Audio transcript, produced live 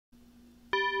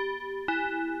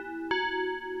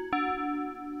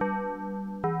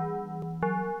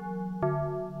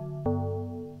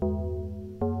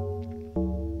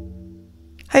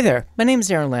Hi there, my name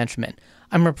is Aaron Lanchman.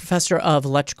 I'm a professor of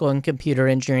electrical and computer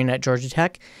engineering at Georgia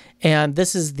Tech, and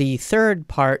this is the third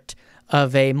part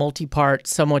of a multi-part,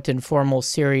 somewhat informal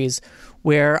series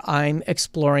where I'm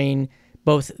exploring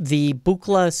both the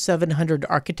Buchla 700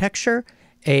 architecture,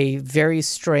 a very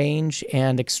strange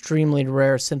and extremely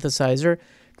rare synthesizer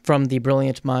from the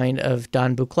brilliant mind of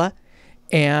Don Buchla,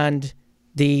 and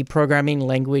the programming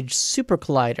language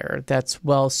Supercollider that's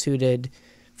well suited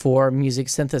for music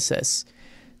synthesis.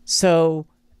 So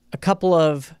a couple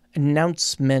of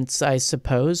announcements, I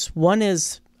suppose. One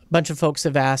is a bunch of folks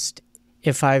have asked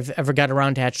if I've ever got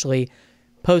around to actually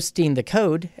posting the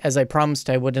code, as I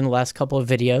promised I would in the last couple of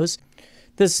videos.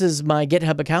 This is my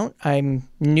GitHub account. I'm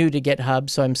new to GitHub,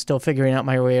 so I'm still figuring out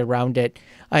my way around it.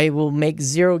 I will make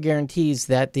zero guarantees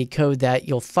that the code that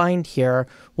you'll find here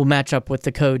will match up with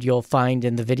the code you'll find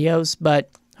in the videos,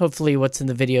 but hopefully what's in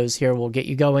the videos here will get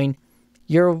you going.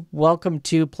 You're welcome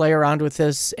to play around with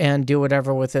this and do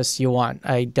whatever with this you want.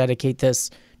 I dedicate this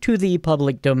to the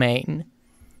public domain.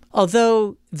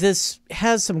 Although this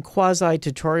has some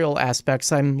quasi-tutorial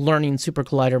aspects, I'm learning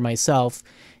Supercollider myself,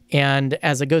 and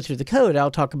as I go through the code,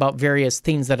 I'll talk about various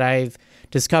things that I've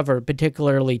discovered,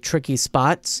 particularly tricky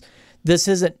spots. This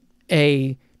isn't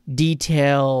a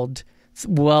detailed,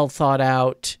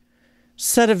 well-thought-out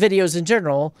set of videos in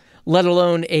general, let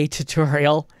alone a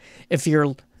tutorial. If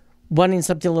you're wanting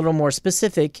something a little more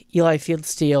specific, Eli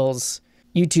Fieldsteel's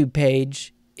YouTube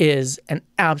page is an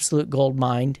absolute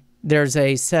goldmine. There's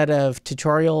a set of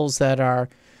tutorials that are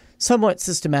somewhat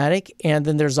systematic, and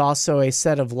then there's also a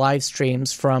set of live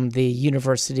streams from the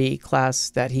university class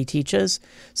that he teaches.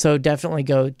 So definitely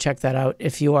go check that out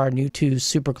if you are new to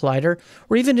Supercollider,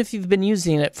 or even if you've been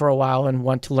using it for a while and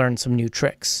want to learn some new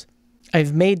tricks.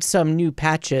 I've made some new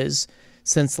patches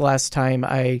since the last time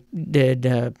I did,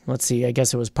 let's see, I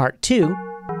guess it was part 2.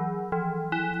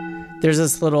 There's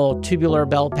this little tubular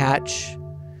bell patch.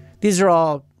 These are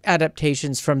all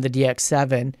adaptations from the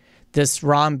DX7. This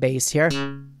ROM bass here.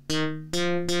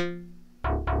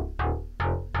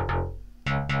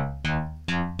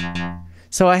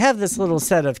 So I have this little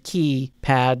set of key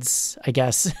pads, I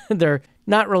guess. They're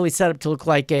not really set up to look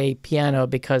like a piano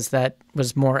because that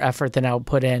was more effort than I would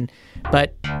put in,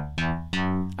 but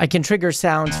I can trigger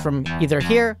sounds from either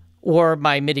here or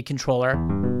my MIDI controller,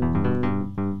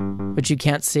 which you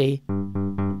can't see.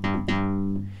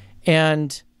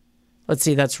 And let's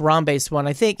see, that's ROM bass one.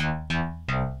 I think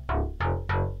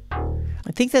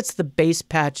that's the bass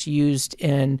patch used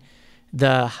in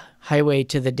the Highway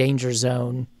to the Danger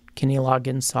Zone Kenny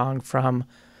Loggins song from,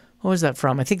 what was that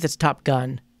from? I think that's Top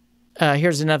Gun.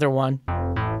 Here's another one.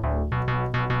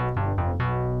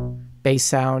 Bass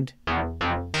sound.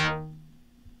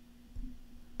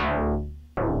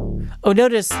 Oh,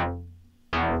 notice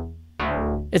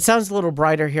it sounds a little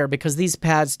brighter here because these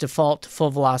pads default to full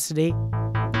velocity.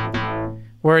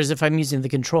 Whereas if I'm using the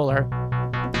controller,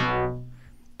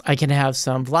 I can have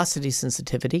some velocity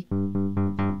sensitivity.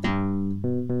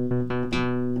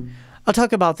 I'll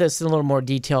talk about this in a little more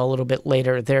detail a little bit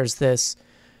later. There's this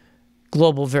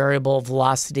global variable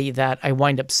velocity that I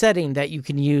wind up setting that you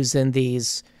can use in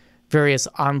these various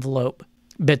envelope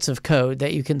bits of code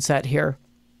that you can set here.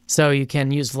 So you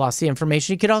can use velocity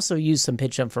information. You could also use some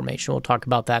pitch information. We'll talk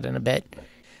about that in a bit.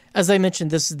 As I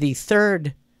mentioned, this is the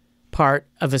third part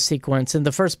of a sequence. In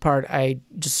the first part, I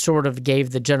just sort of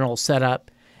gave the general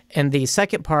setup. And the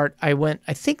second part, I went,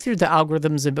 I think, through the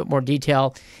algorithms in a bit more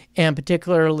detail and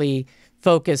particularly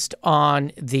focused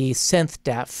on the synth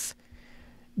def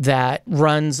that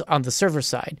runs on the server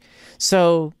side.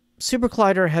 So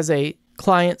Supercollider has a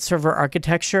client-server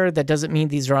architecture. That doesn't mean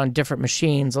these are on different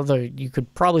machines, although you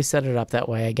could probably set it up that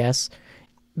way, I guess.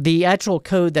 The actual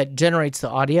code that generates the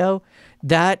audio,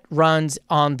 that runs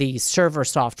on the server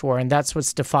software, and that's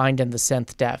what's defined in the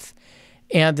synth def.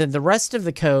 And then the rest of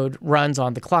the code runs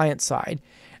on the client side.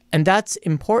 And that's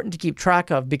important to keep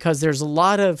track of because there's a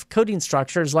lot of coding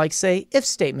structures like, say, if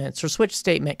statements or switch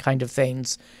statement kind of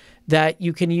things that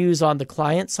you can use on the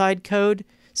client side code,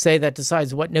 say that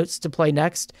decides what notes to play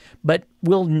next, but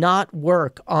will not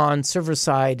work on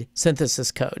server-side synthesis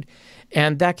code.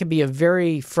 And that can be a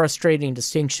very frustrating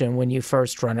distinction when you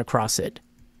first run across it.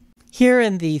 Here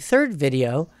in the third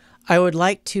video, I would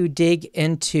like to dig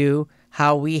into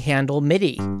how we handle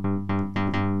MIDI.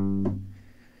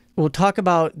 We'll talk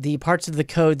about the parts of the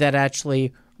code that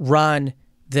actually run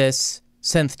this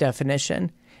synth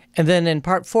definition. And then in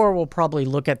part 4, we'll probably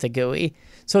look at the GUI.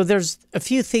 So there's a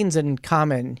few things in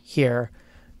common here.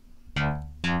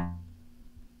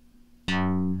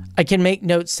 I can make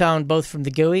notes sound both from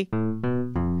the GUI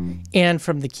and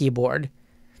from the keyboard.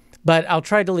 But I'll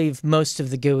try to leave most of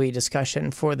the GUI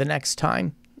discussion for the next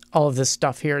time. all of this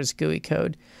stuff here is GUI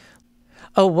code.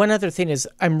 Oh, one other thing is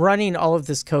I'm running all of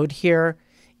this code here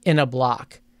in a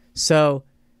block. So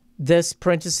this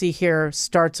parenthesis here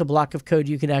starts a block of code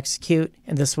you can execute,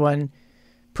 and this one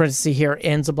parenthesis here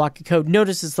ends a block of code.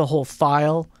 Notice it's the whole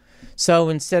file. So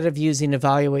instead of using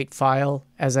evaluate file,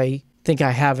 as I think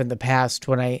I have in the past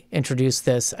when I introduced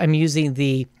this, I'm using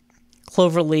the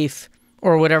cloverleaf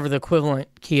or whatever the equivalent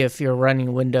key if you're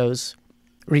running Windows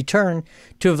return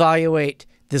to evaluate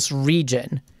this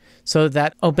region. So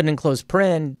that open and close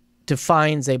paren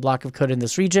defines a block of code in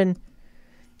this region.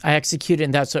 I execute it,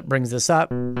 and that's what brings this up.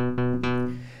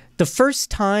 The first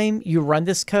time you run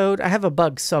this code, I have a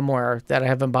bug somewhere that I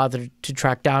haven't bothered to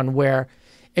track down where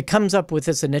it comes up with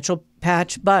this initial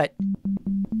patch, but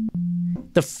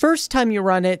the first time you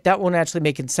run it, that won't actually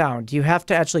make it sound. You have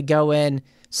to actually go in,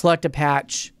 select a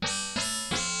patch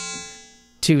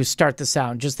to start the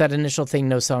sound. Just that initial thing,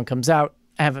 no sound comes out.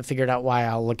 I haven't figured out why.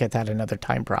 I'll look at that another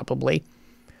time probably.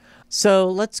 So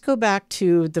let's go back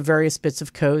to the various bits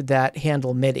of code that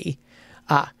handle MIDI.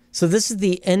 So this is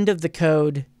the end of the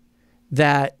code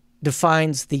that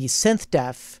defines the synth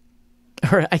def,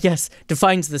 or I guess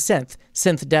defines the synth.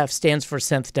 Synth def stands for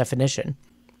synth definition.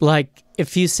 Like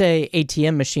if you say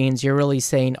ATM machines, you're really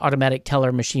saying automatic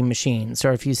teller machines.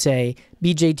 Or if you say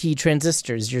BJT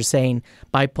transistors, you're saying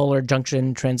bipolar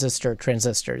junction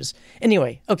transistors.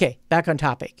 Anyway, okay, back on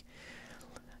topic.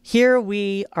 Here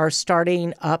we are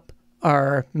starting up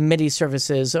our MIDI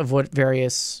services of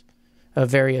various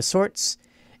sorts.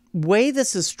 Way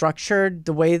this is structured,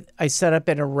 the way I set up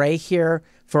an array here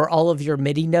for all of your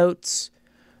MIDI notes,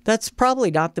 that's probably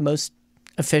not the most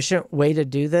efficient way to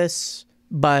do this,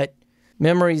 but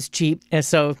memory's cheap, and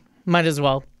so might as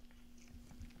well.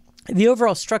 The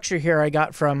overall structure here I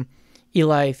got from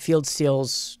Eli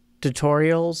Fieldsteel's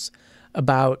tutorials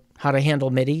about how to handle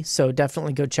MIDI, so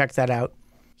definitely go check that out.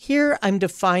 Here I'm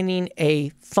defining a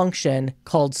function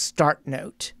called start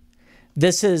note.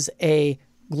 This is a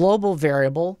global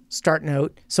variable, start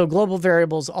note. So global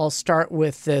variables all start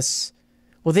with this.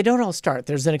 Well, they don't all start.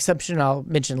 There's an exception I'll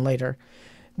mention later.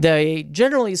 They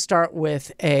generally start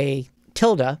with a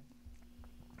tilde,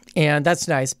 and that's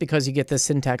nice because you get the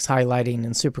syntax highlighting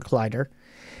in Supercollider.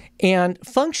 And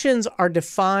functions are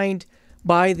defined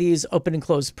by these open and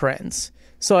closed parens.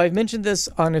 So I've mentioned this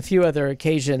on a few other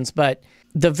occasions, but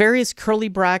the various curly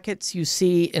brackets you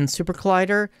see in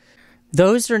Supercollider,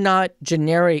 those are not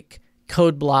generic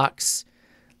code blocks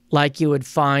like you would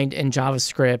find in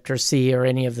JavaScript or C or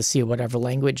any of the C whatever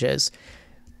languages.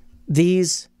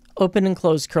 These open and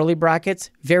closed curly brackets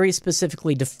very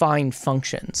specifically define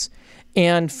functions.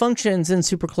 And functions in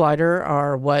Supercollider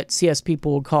are what CS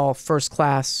people would call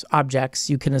first-class objects.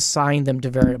 You can assign them to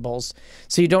variables.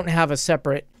 So you don't have a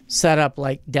separate setup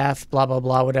like def, blah, blah,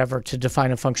 blah, whatever, to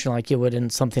define a function like you would in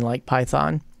something like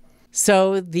Python.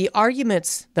 So the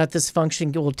arguments that this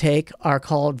function will take are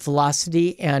called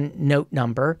velocity and note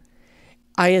number.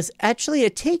 I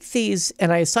take these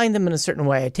and I assign them in a certain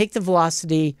way. I take the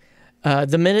velocity,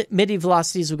 the MIDI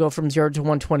velocities will go from 0 to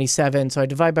 127. So I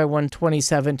divide by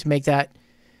 127 to make that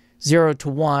 0 to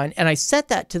 1. And I set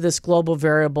that to this global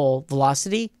variable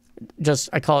velocity.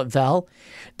 I call it vel.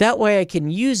 That way I can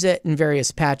use it in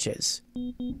various patches.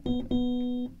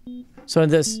 So in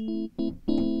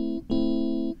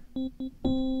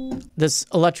this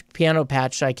electric piano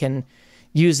patch, I can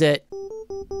use it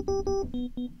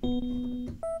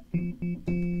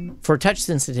for touch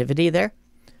sensitivity there,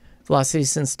 velocity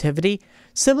sensitivity.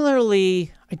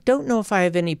 Similarly, I don't know if I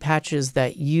have any patches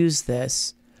that use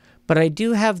this, but I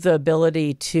do have the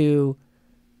ability to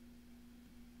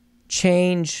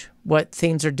change what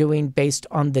things are doing based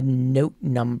on the note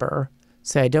number.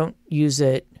 So I don't use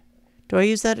it. Do I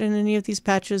use that in any of these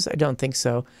patches? I don't think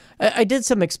so. I did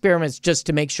some experiments just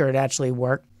to make sure it actually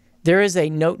worked. There is a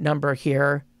note number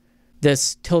here,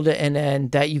 this tilde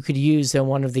NN, that you could use in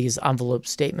one of these envelope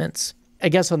statements. I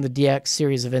guess on the DX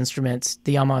series of instruments,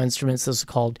 the Yamaha instruments, this is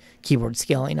called keyboard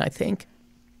scaling, I think.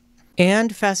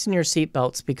 And fasten your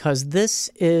seatbelts, because this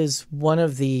is one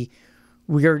of the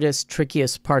weirdest,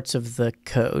 trickiest parts of the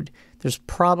code. There's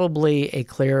probably a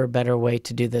clearer, better way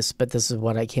to do this, but this is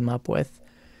what I came up with.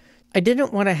 I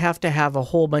didn't want to have a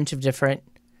whole bunch of different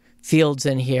fields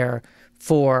in here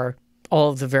for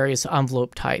all of the various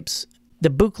envelope types. The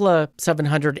Buchla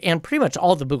 700 and pretty much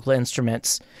all the Buchla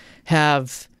instruments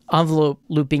have envelope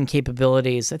looping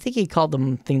capabilities. I think he called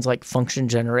them things like function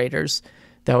generators.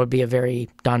 That would be a very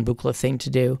Don Buchla thing to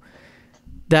do.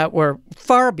 That were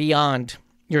far beyond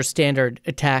your standard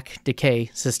attack, decay,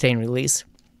 sustain, release.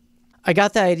 I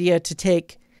got the idea to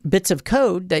take bits of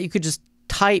code that you could just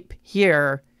type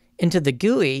here into the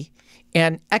GUI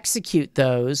and execute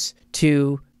those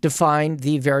to define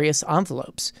the various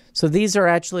envelopes. So these are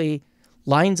actually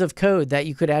lines of code that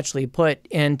you could actually put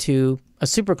into a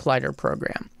Supercollider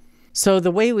program. So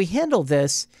the way we handle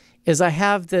this is I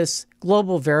have this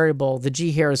global variable. The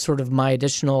G here is sort of my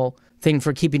additional thing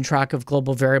for keeping track of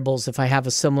global variables. If I have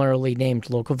a similarly named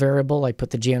local variable, I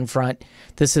put the G in front.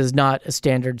 This is not a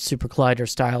standard Supercollider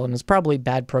style, and it's probably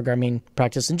bad programming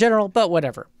practice in general, but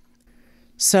whatever.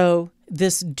 So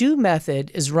this do method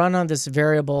is run on this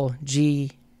variable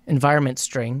G environment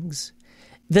strings.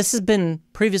 This has been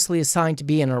previously assigned to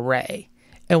be an array.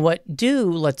 And what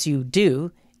do lets you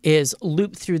do is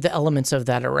loop through the elements of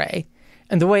that array.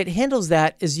 And the way it handles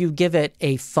that is you give it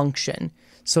a function.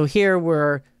 So here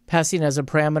we're passing as a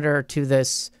parameter to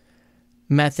this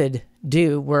method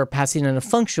do, we're passing in a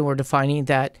function we're defining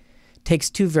that takes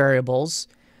two variables,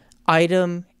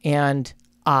 item and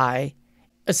I.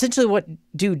 Essentially what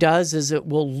do does is it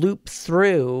will loop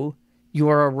through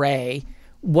your array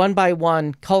one by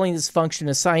one, calling this function,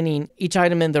 assigning each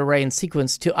item in the array in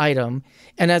sequence to item.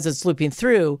 And as it's looping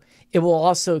through, it will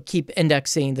also keep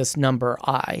indexing this number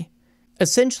I.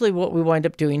 Essentially what we wind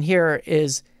up doing here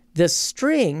is this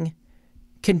string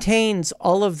contains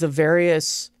all of the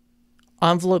various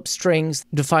envelope strings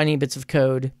defining bits of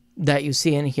code that you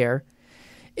see in here.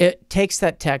 It takes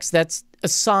that text that's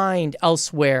assigned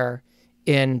elsewhere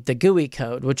in the GUI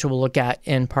code, which we'll look at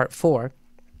in part 4.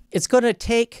 It's going to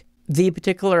take the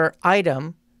particular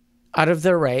item out of the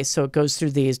array, so it goes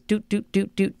through these,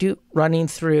 running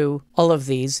through all of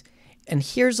these. And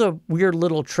here's a weird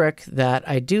little trick that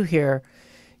I do here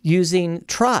using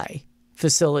try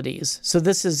facilities. So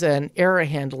this is an error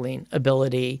handling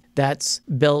ability that's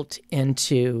built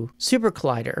into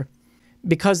Supercollider.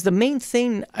 Because the main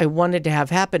thing I wanted to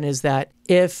have happen is that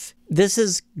if this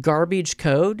is garbage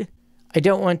code, I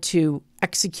don't want to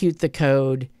execute the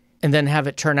code and then have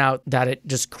it turn out that it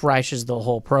just crashes the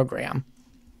whole program.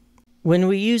 When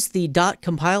we use the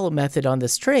 .compile method on the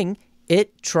string,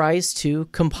 it tries to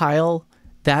compile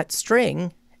that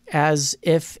string as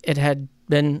if it had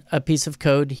been a piece of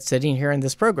code sitting here in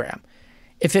this program.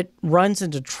 If it runs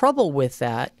into trouble with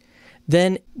that,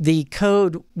 then the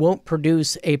code won't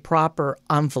produce a proper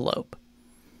envelope.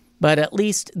 But at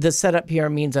least the setup here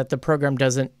means that the program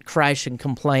doesn't crash and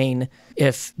complain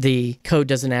if the code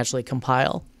doesn't actually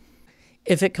compile.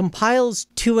 If it compiles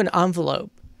to an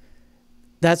envelope,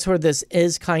 that's where this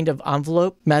is kind of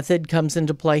envelope method comes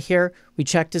into play here. We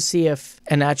check to see if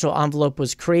an actual envelope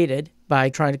was created by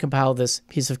trying to compile this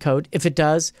piece of code. If it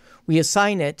does, we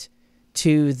assign it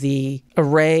to the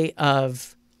array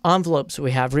of envelopes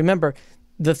we have. Remember,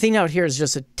 the thing out here is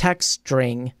just a text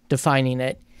string defining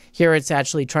it. Here it's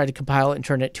actually trying to compile it and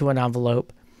turn it to an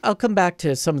envelope. I'll come back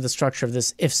to some of the structure of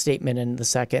this if statement in a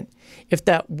second. If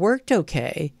that worked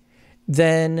okay,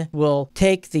 then we'll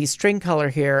take the string color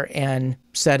here and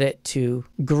set it to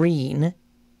green,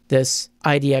 this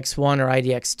IDX1 or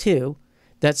IDX2.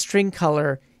 That string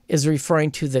color is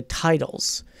referring to the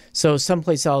titles. So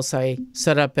someplace else I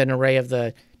set up an array of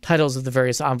the titles of the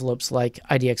various envelopes like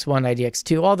IDX1,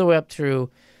 IDX2, all the way up through,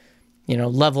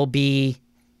 level B,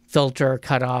 filter,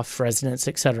 cutoff, resonance,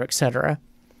 etc., etc.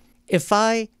 If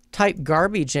I type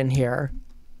garbage in here,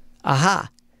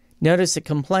 notice it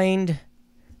complained.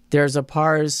 There's a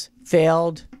parse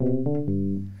failed.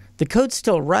 The code's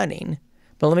still running,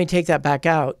 but let me take that back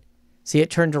out. See, it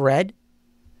turned to red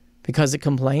because it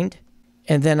complained.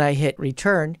 And then I hit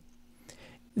return.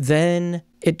 Then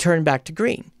it turned back to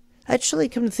green. Actually,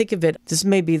 come to think of it, this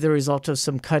may be the result of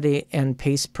some cut and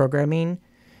paste programming.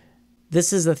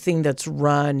 This is a thing that's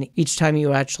run each time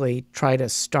you actually try to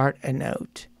start a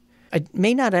note. I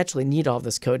may not actually need all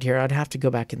this code here. I'd have to go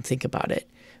back and think about it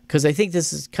because I think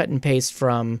this is cut and paste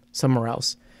from somewhere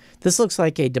else. This looks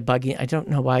like a debugging. I don't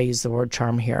know why I use the word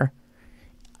charm here.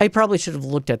 I probably should have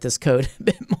looked at this code a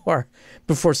bit more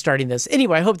before starting this.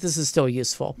 Anyway, I hope this is still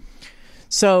useful.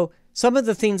 So some of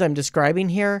the things I'm describing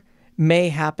here may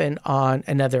happen on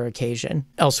another occasion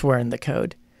elsewhere in the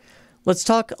code. Let's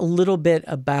talk a little bit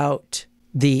about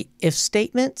the if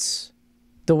statements,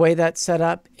 the way that's set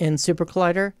up in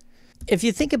Supercollider. If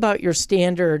you think about your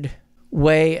standard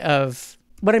way of,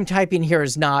 what I'm typing here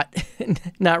is not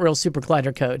real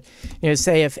Supercollider code.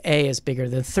 Say if A is bigger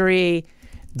than 3,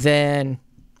 then,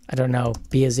 I don't know,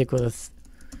 B is equal to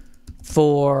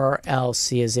 4, else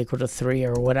C is equal to 3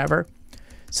 or whatever.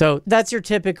 So that's your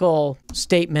typical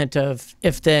statement of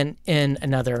if then in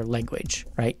another language,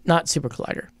 right? Not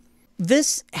Supercollider.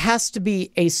 This has to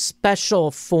be a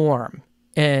special form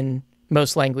in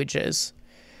most languages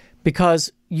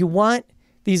because you want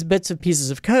these bits of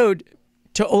pieces of code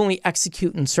to only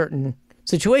execute in certain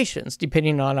situations,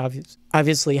 depending on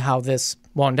obviously how this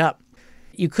wound up.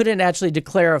 You couldn't actually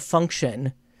declare a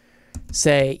function,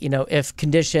 say, if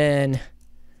condition,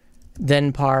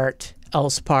 then part,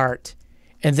 else part,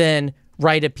 and then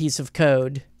write a piece of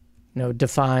code,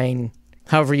 define,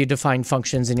 however you define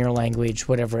functions in your language,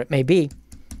 whatever it may be.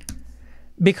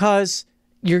 Because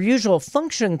your usual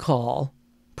function call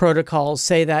protocols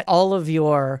say that all of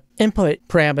your input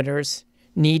parameters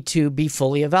need to be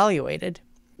fully evaluated.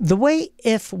 The way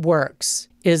if works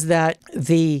is that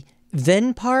the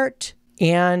then part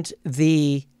and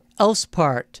the else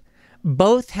part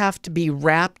both have to be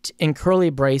wrapped in curly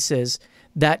braces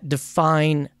that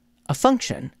define a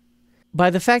function. By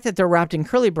the fact that they're wrapped in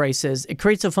curly braces, it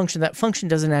creates a function. That function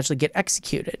doesn't actually get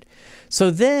executed.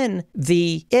 So then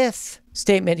the if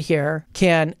statement here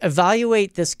can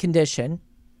evaluate this condition,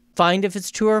 find if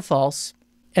it's true or false,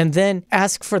 and then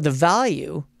ask for the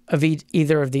value of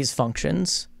either of these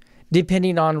functions,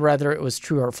 depending on whether it was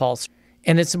true or false.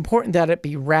 And it's important that it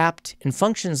be wrapped in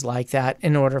functions like that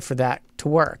in order for that to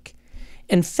work.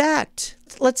 In fact,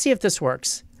 let's see if this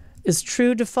works. Is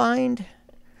true defined?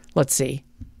 Let's see.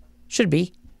 Should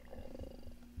be.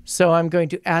 So I'm going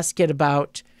to ask it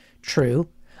about true.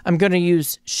 I'm going to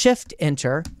use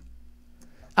Shift-Enter.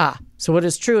 So what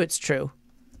is true? It's true.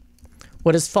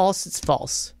 What is false? It's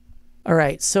false. All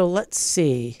right, so let's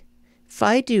see. If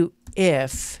I do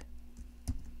if,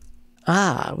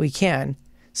 we can.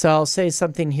 So I'll say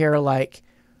something here like,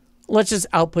 let's just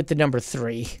output the number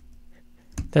 3.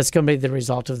 That's going to be the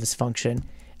result of this function.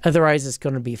 Otherwise, it's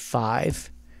going to be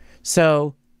 5.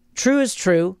 So true is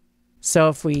true. So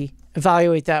if we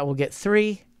evaluate that, we'll get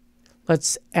 3.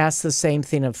 Let's ask the same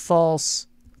thing of false.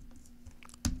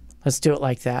 Let's do it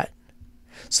like that.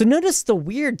 So notice the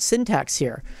weird syntax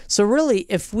here. So really,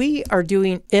 if we are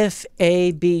doing if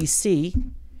A, B, C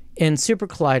in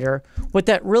Supercollider, what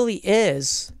that really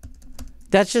is,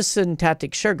 that's just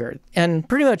syntactic sugar. And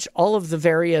pretty much all of the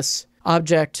various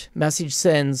object message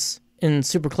sends in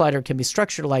Supercollider can be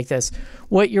structured like this.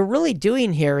 What you're really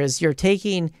doing here is you're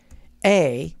taking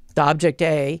A, the object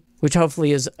A, which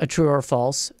hopefully is a true or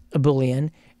false, a Boolean,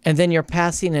 and then you're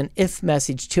passing an if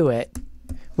message to it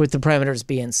with the parameters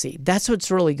B and C. That's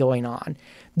what's really going on.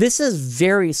 This is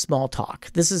very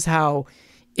Smalltalk. This is how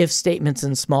if statements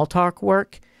in Smalltalk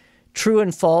work. True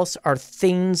and false are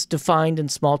things defined in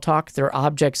Smalltalk. They're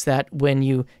objects that when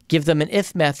you give them an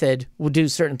if method, will do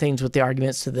certain things with the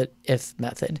arguments to the if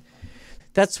method.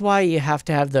 That's why you have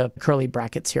to have the curly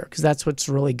brackets here, because that's what's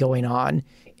really going on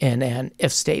in an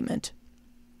if statement.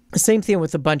 The same thing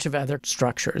with a bunch of other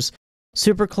structures.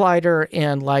 Supercollider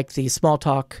and like the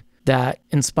Smalltalk that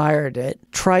inspired it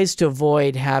tries to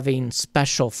avoid having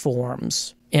special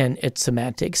forms in its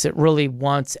semantics. It really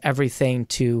wants everything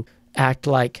to act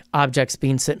like objects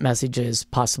being sent messages,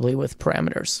 possibly with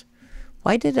parameters.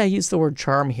 Why did I use the word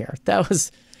charm here?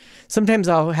 Sometimes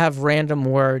I'll have random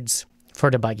words for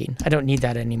debugging. I don't need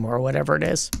that anymore, whatever it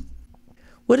is.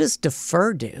 What does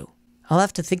defer do? I'll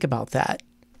have to think about that.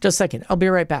 Just a second, I'll be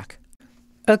right back.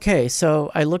 Okay,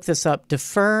 so I looked this up.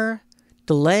 Defer,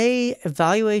 delay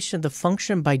evaluation of the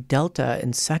function by delta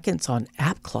in seconds on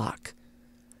app clock.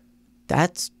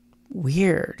 That's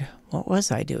weird. What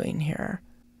was I doing here?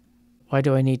 Why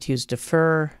do I need to use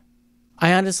defer?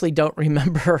 I honestly don't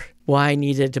remember why I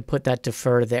needed to put that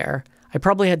defer there. I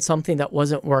probably had something that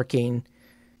wasn't working,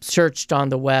 searched on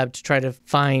the web to try to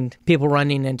find people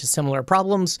running into similar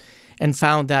problems, and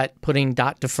found that putting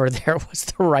 .defer there was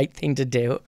the right thing to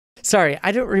do. Sorry,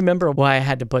 I don't remember why I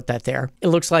had to put that there. It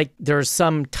looks like there's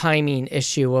some timing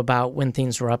issue about when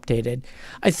things were updated.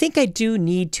 I think I do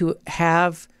need to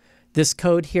have this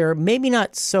code here, maybe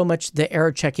not so much the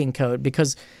error checking code,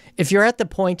 because if you're at the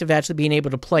point of actually being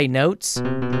able to play notes,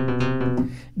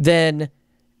 then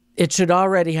it should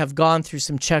already have gone through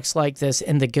some checks like this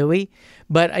in the GUI.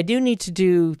 But I do need to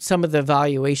do some of the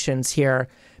evaluations here,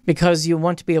 because you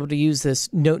want to be able to use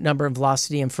this note number and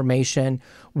velocity information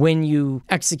when you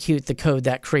execute the code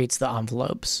that creates the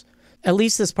envelopes. At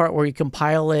least this part where you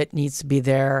compile it needs to be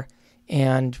there.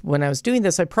 And when I was doing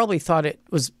this, I probably thought it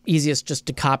was easiest just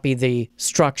to copy the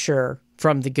structure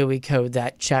from the GUI code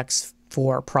that checks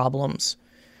for problems.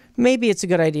 Maybe it's a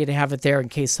good idea to have it there in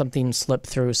case something slipped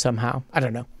through somehow. I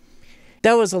don't know.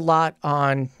 That was a lot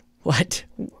on,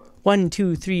 1,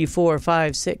 2, 3, 4,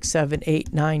 5, 6, 7,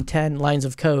 8, 9, 10 lines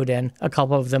of code, and a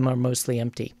couple of them are mostly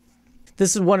empty.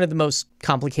 This is one of the most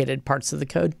complicated parts of the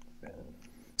code.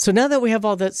 So now that we have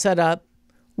all that set up,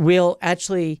 we'll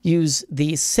actually use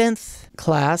the synth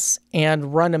class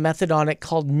and run a method on it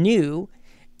called new,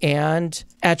 and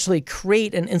actually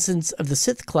create an instance of the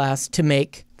synth class to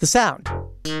make the sound.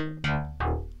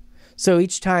 So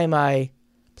each time I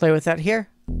play with that here.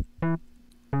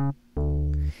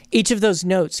 Each of those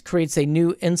notes creates a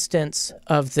new instance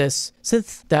of this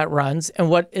synth that runs. And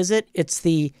what is it? It's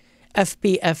the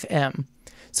FBFM.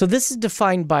 So this is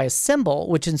defined by a symbol,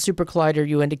 which in Supercollider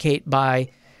you indicate by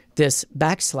this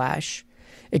backslash.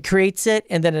 It creates it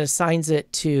and then it assigns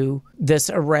it to this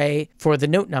array for the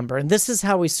note number. And this is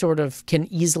how we sort of can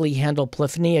easily handle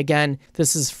polyphony. Again,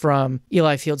 this is from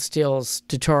Eli Fieldsteel's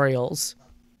tutorials.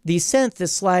 The synth, the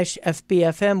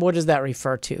 /FBFM, what does that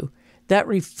refer to? That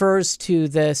refers to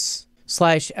this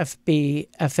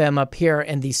 /FBFM up here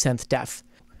in the synth def.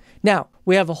 Now,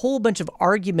 we have a whole bunch of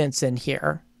arguments in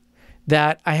here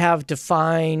that I have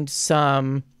defined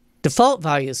some default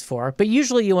values for, but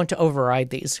usually you want to override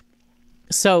these.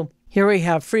 So here we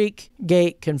have freq,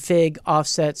 gate, config,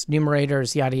 offsets,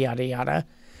 numerators, yada, yada, yada.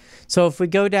 So if we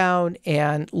go down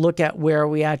and look at where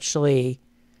we actually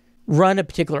run a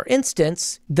particular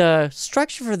instance, the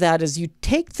structure for that is you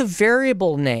take the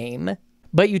variable name,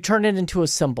 but you turn it into a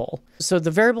symbol. So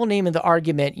the variable name in the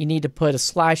argument, you need to put a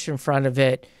slash in front of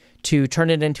it to turn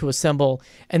it into a symbol,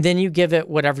 and then you give it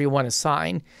whatever you want to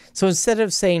assign. So instead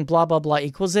of saying blah, blah, blah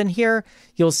equals in here,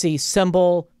 you'll see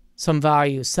symbol, some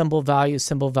value, symbol value,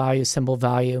 symbol value, symbol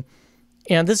value.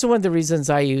 And this is one of the reasons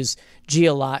I use G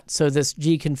a lot. So this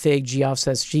G config, G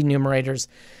offsets, G numerators,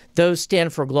 those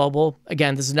stand for global.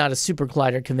 Again, this is not a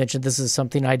Supercollider convention. This is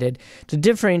something I did to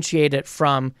differentiate it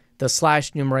from the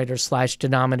 /numerator,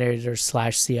 /denominator,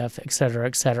 /CF, etc.,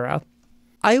 etc.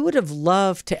 I would have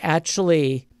loved to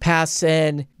actually pass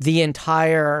in the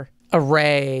entire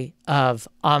array of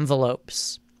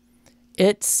envelopes.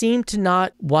 It seemed to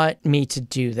not want me to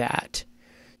do that.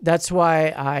 That's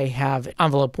why I have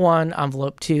envelope 1,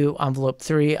 envelope 2, envelope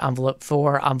 3, envelope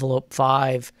 4, envelope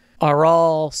 5 are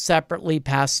all separately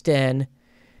passed in.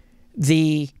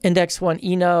 The index 1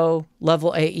 ENO,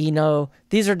 level A ENO,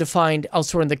 these are defined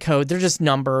elsewhere in the code. They're just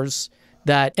numbers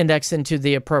that index into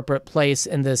the appropriate place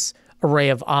in this array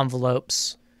of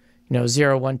envelopes.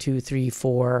 0, 1, 2, 3,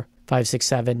 4, 5, 6,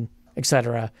 7,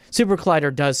 etc.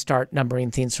 Supercollider does start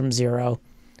numbering things from 0,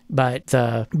 but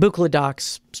the Buchla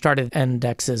docs started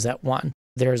indexes at 1.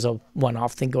 There's a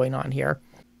one-off thing going on here.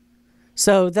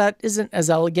 So that isn't as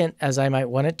elegant as I might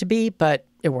want it to be, but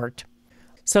it worked.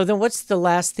 So then what's the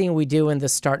last thing we do in the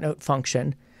start note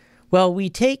function? Well, we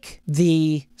take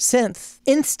the synth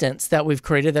instance that we've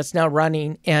created that's now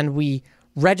running and we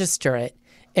register it.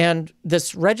 And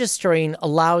this registering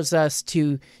allows us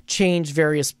to change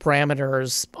various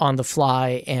parameters on the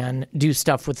fly and do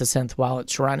stuff with the synth while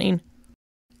it's running.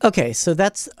 Okay, so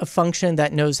that's a function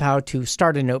that knows how to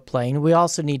start a note playing. We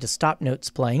also need to stop notes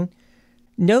playing.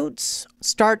 Notes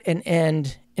start and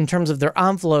end in terms of their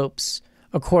envelopes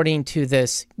according to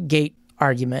this gate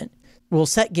argument. We'll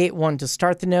set gate 1 to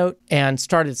start the note and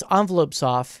start its envelopes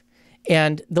off.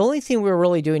 And the only thing we're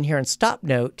really doing here in stop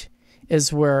note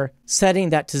is we're setting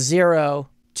that to 0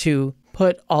 to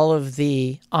put all of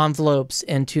the envelopes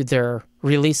into their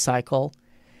release cycle.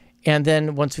 And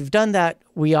then once we've done that,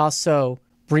 we also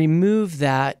remove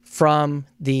that from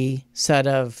the set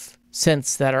of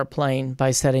synths that are playing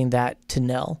by setting that to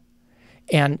nil.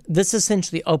 And this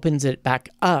essentially opens it back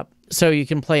up so you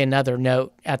can play another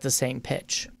note at the same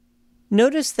pitch.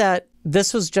 Notice that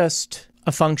this was just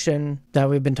a function that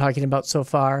we've been talking about so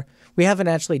far. We haven't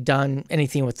actually done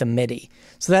anything with the MIDI.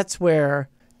 So that's where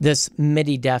this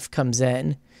MIDI def comes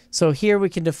in. So here we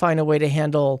can define a way to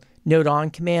handle note on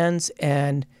commands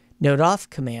and note off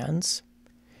commands.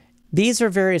 These are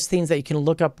various things that you can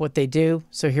look up what they do.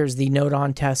 So here's the note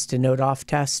on test and note off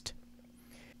test.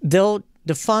 They'll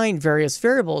define various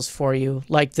variables for you,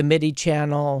 like the MIDI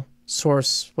channel,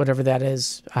 source, whatever that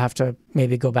is. I have to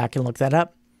maybe go back and look that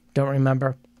up. Don't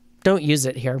remember. Don't use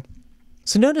it here.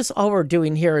 So notice all we're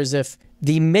doing here is if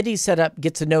the MIDI setup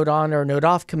gets a note on or a note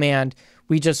off command,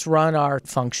 we just run our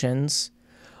functions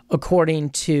according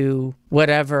to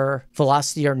whatever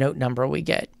velocity or note number we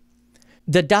get.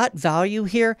 The dot value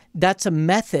here, that's a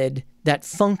method that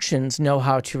functions know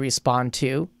how to respond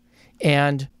to.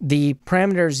 And the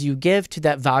parameters you give to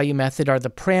that value method are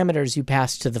the parameters you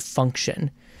pass to the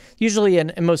function. Usually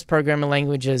in most programming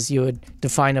languages, you would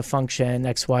define a function,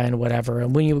 x, y, and whatever.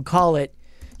 And when you would call it,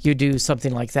 you do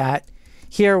something like that.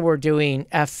 Here we're doing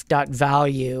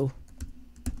f.value,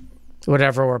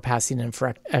 whatever we're passing in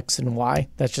for x and y.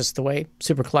 That's just the way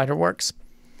Supercollider works.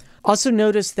 Also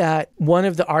notice that one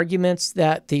of the arguments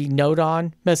that the note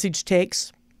on message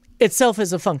takes itself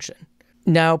is a function.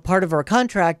 Now, part of our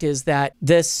contract is that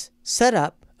this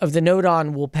setup of the note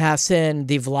on will pass in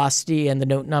the velocity and the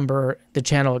note number, the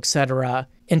channel, etc.,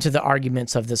 into the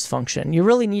arguments of this function. You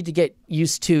really need to get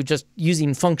used to just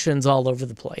using functions all over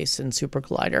the place in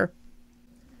Supercollider.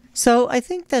 So I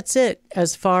think that's it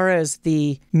as far as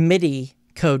the MIDI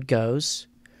code goes.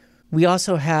 We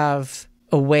also have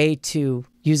a way to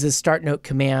use the start note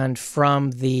command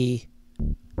from the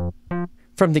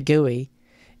GUI.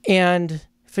 And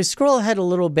if I scroll ahead a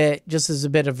little bit, just as a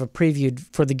bit of a preview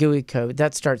for the GUI code,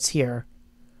 that starts here.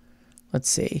 Let's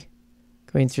see.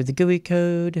 Going through the GUI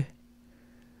code.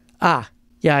 Yeah,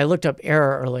 I looked up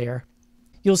error earlier.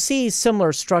 You'll see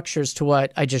similar structures to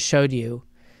what I just showed you.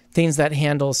 Things that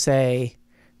handle, say,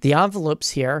 the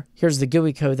envelopes here. Here's the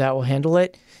GUI code that will handle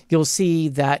it. You'll see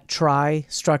that try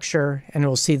structure, and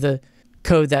we'll see the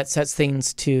code that sets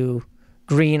things to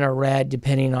green or red,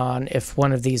 depending on if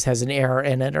one of these has an error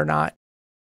in it or not.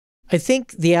 I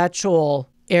think the actual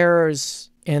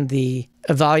errors in the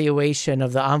evaluation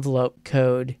of the envelope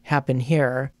code happen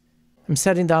here. I'm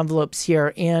setting the envelopes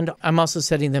here, and I'm also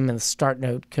setting them in the start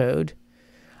node code.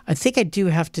 I think I do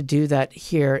have to do that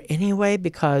here anyway,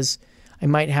 because I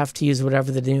might have to use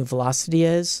whatever the new velocity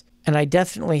is. And I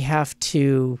definitely have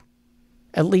to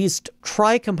at least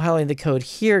try compiling the code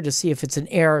here to see if it's an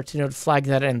error to note flag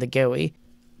that in the GUI.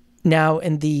 Now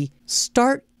in the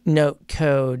start note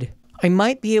code, I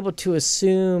might be able to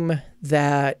assume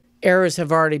that errors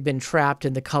have already been trapped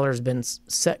and the color's been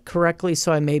set correctly,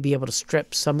 so I may be able to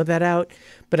strip some of that out,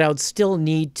 but I would still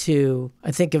need to,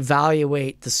 I think,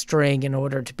 evaluate the string in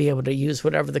order to be able to use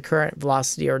whatever the current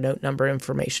velocity or note number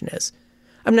information is.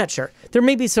 I'm not sure. There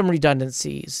may be some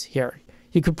redundancies here.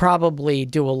 You could probably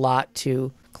do a lot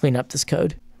to clean up this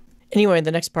code. Anyway, in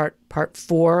the next part, part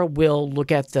 4, we'll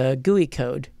look at the GUI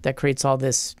code that creates all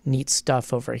this neat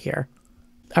stuff over here.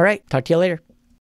 All right, talk to you later.